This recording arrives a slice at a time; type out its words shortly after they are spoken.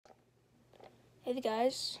Hey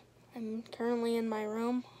guys, I'm currently in my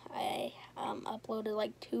room. I uploaded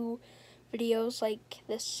like 2 videos like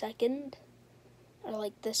this second, or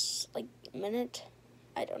like this minute,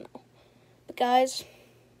 I don't know. But guys,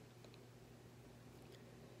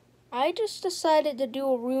 I just decided to do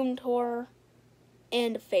a room tour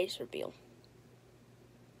and a face reveal.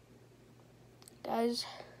 Guys,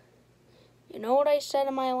 you know what I said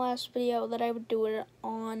in my last video, that I would do it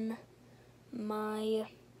on my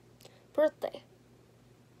birthday.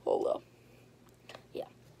 Hold up. Yeah,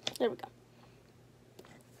 there we go.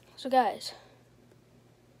 So guys,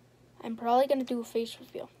 I'm probably going to do a face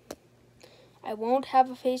reveal. I won't have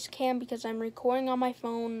a face cam because I'm recording on my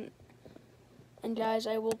phone. And guys,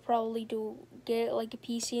 I will probably get like a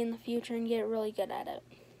PC in the future and get really good at it.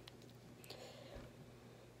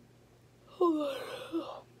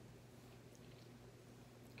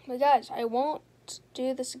 But guys, I won't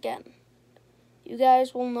do this again. You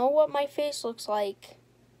guys will know what my face looks like.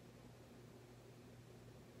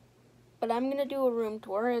 But I'm gonna do a room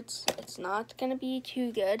tour. It's not gonna be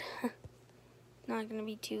too good. Not gonna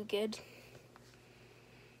be too good.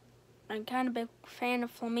 I'm kind of a big fan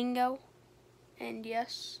of Flamingo. And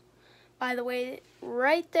yes, by the way,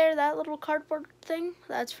 right there, that little cardboard thing,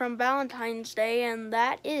 that's from Valentine's Day, and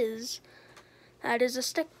that is a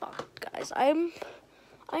stick bot, guys. I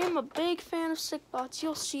am a big fan of stick bots.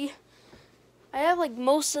 You'll see. I have like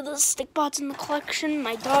most of the stick bots in the collection.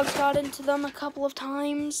 My dog got into them a couple of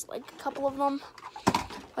times, like a couple of them.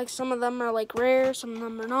 Like some of them are like rare, some of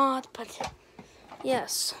them are not, but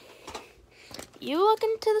yes. You look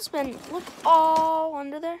into this bin, look all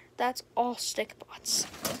under there, that's all stick bots.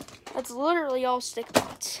 That's literally all stick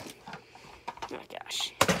bots. Oh my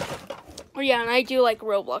gosh. Oh yeah, and I do like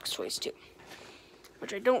Roblox toys too,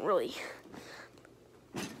 which I don't really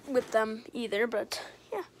with them either, but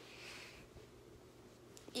yeah.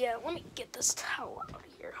 Yeah, let me get this towel out of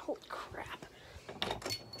here. Holy crap.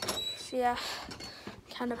 So yeah,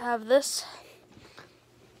 kind of have this.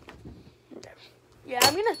 Okay. Yeah,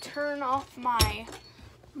 I'm gonna turn off my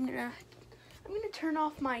turn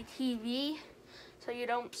off my TV so you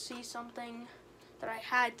don't see something that I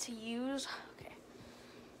had to use. Okay.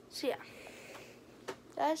 So yeah.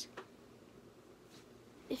 Guys,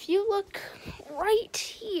 if you look right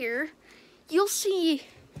here, you'll see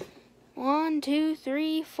 1, 2,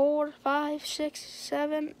 3, 4, 5, 6,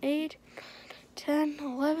 7, 8, 10,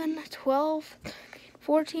 11, 12,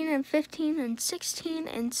 14, and 15, and 16,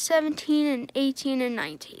 and 17, and 18, and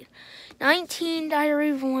 19. 19 Diary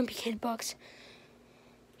of a Wimpy Kid books.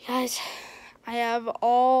 Guys, I have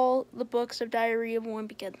all the books of Diary of a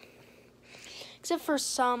Wimpy Kid. Except for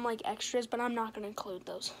some like extras, but I'm not going to include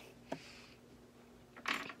those.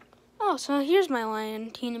 Oh, so here's my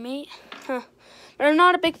Lion teammate. Huh. But I'm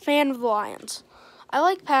not a big fan of the Lions. I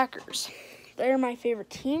like Packers. They're my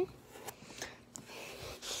favorite team.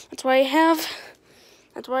 That's why I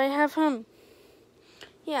have him.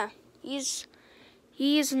 Yeah, he's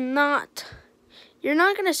not. You're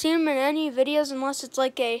not gonna see him in any videos unless it's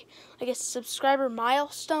like a subscriber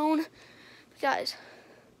milestone. But guys,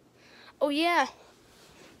 oh yeah.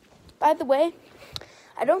 By the way,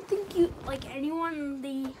 I don't think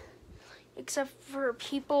anyone except for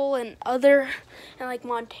people in like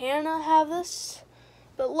Montana have this.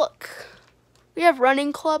 But look, we have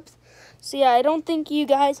running clubs. So yeah, I don't think you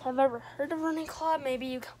guys have ever heard of running club. Maybe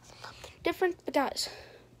you different, but guys,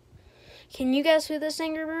 can you guess who this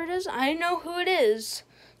Angry Bird is? I know who it is.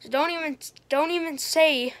 So don't even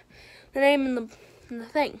say the name in the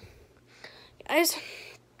thing. Guys,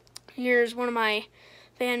 here's one of my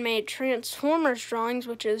fan-made Transformers drawings,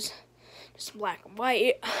 which is just black and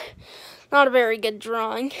white. Not a very good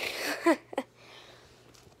drawing.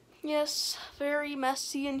 Yes, very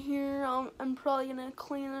messy in here. I'm probably gonna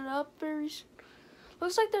clean it up very soon.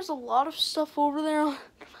 Looks like there's a lot of stuff over there on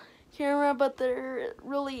camera, but there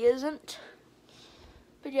really isn't.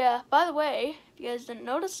 But yeah, by the way, if you guys didn't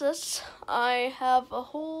notice this, I have a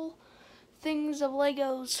whole things of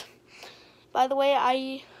Legos. By the way,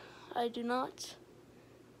 I do not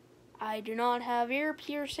have ear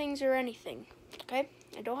piercings or anything. Okay?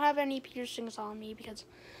 I don't have any piercings on me because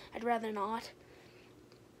I'd rather not.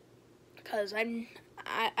 Because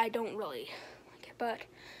I don't really like it. But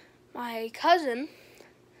my cousin,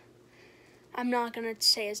 I'm not gonna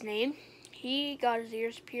say his name, he got his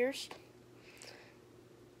ears pierced.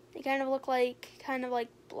 They kind of look like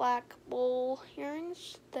black bull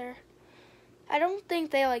earrings. I don't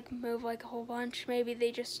think they move like a whole bunch. Maybe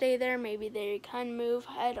they just stay there. Maybe they kind of move.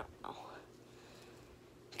 I don't know.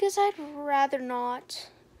 Because I'd rather not.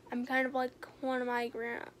 I'm kind of like one of my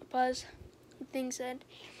grandpas who thinks that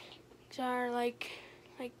are like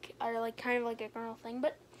like are like kind of like a girl thing,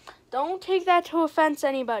 but don't take that to offense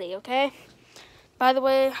anybody, okay? By the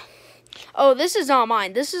way, oh, this is not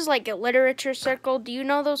mine. This is like a literature circle. Do you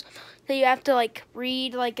know those that you have to like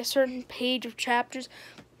read like a certain page of chapters,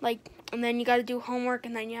 like, and then you got to do homework,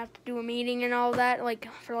 and then you have to do a meeting and all that, like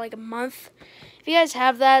for like a month? If you guys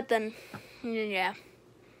have that, then yeah,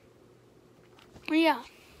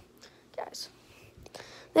 guys.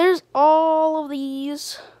 There's all of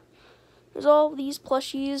these. There's all of these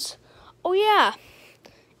plushies. Oh yeah.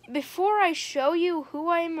 Before I show you who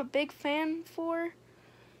I am a big fan for,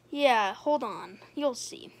 yeah, hold on. You'll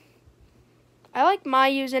see. I like my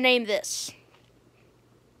username this.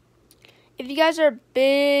 If you guys are a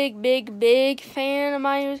big fan of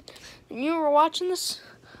my username, and you were watching this,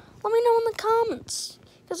 let me know in the comments.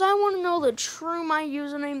 Because I want to know the true my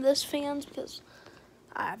username this fans, because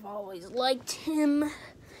I've always liked him.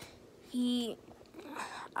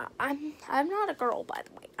 I'm not a girl, by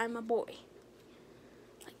the way. I'm a boy.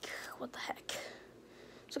 Like, what the heck?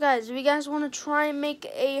 So, guys, if you guys want to try and make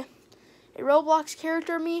a Roblox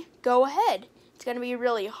character of me, go ahead. It's going to be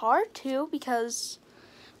really hard, too, because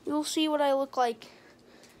you'll see what I look like.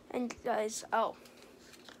 And, guys, oh.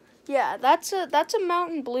 Yeah, that's a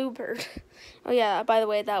mountain bluebird. Oh, yeah, by the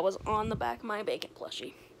way, that was on the back of my bacon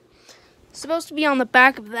plushie. It's supposed to be on the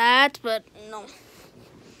back of that, but no.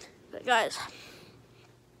 But, guys,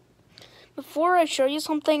 before I show you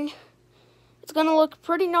something, it's going to look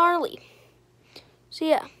pretty gnarly. So,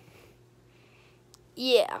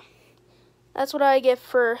 yeah. That's what I get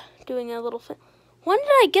for doing a little thing. When did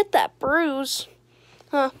I get that bruise?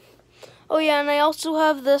 Huh. Oh, yeah, and I also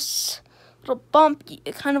have this little bump.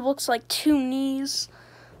 It kind of looks like 2 knees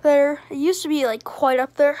there. It used to be, like, quite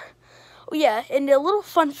up there. Oh, yeah, and a little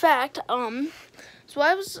fun fact, so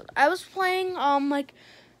I was playing, like,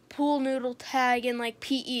 pool noodle tag in, like,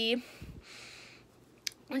 PE,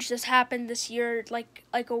 which just happened this year, like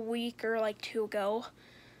a week or, like, 2 ago.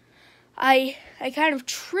 I kind of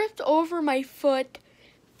tripped over my foot,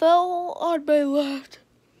 fell on my left,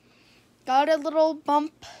 got a little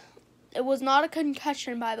bump. It was not a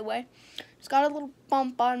concussion, by the way. Just got a little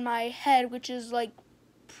bump on my head, which is, like,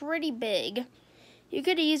 pretty big. You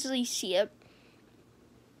could easily see it.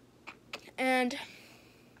 And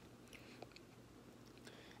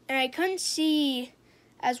I couldn't see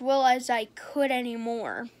as well as I could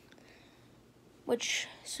anymore.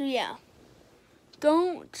 So yeah.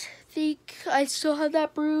 Don't think I still have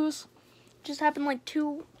that bruise. It just happened like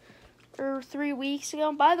 2 or 3 weeks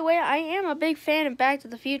ago. By the way, I am a big fan of Back to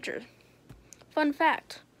the Future. Fun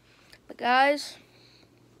fact. But guys,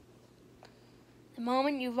 the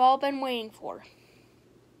moment you've all been waiting for.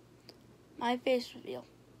 My face reveal.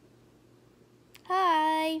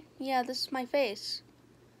 Hi. Yeah, this is my face.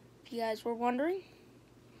 If you guys were wondering.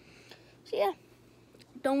 So yeah,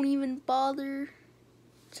 don't even bother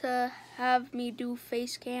to have me do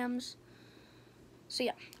face cams. So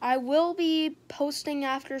yeah, I will be posting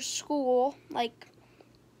after school, like,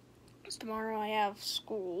 'cause tomorrow I have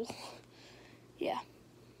school. Yeah.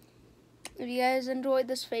 If you guys enjoyed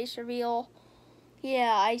this face reveal,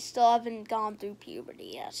 yeah, I still haven't gone through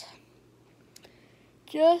puberty yet.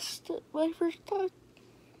 Just my first time.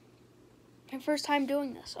 My first time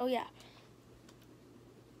doing this. Oh yeah.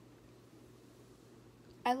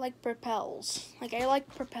 I like Propels. Like, I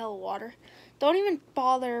like Propel water. Don't even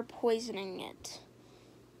bother poisoning it,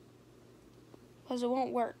 because it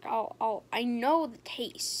won't work. I know the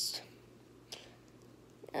taste.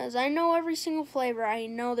 As I know every single flavor. I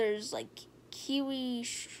know there's like kiwi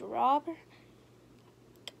strawberry.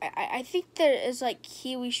 I think there is like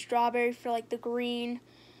kiwi strawberry for like the green.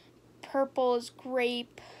 Purple is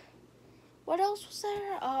grape. What else was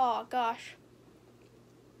there? Oh gosh.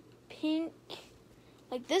 Pink.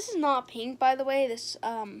 Like, this is not pink, by the way. This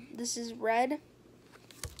is red,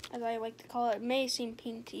 as I like to call it. It may seem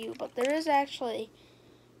pink to you, but there is actually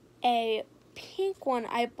a pink one,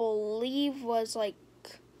 I believe was like,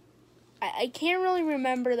 I can't really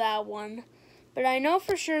remember that one, but I know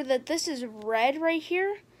for sure that this is red right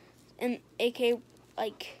here, and aka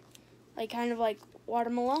like kind of like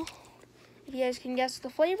watermelon. If you guys can guess the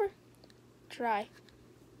flavor, try.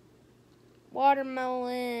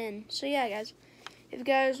 Watermelon. So yeah, guys. If you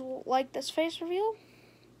guys like this face reveal,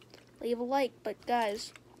 leave a like. But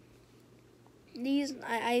guys,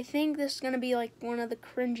 I think this is going to be like one of the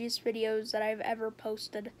cringiest videos that I've ever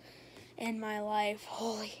posted in my life.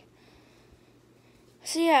 Holy.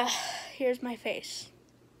 So yeah, here's my face.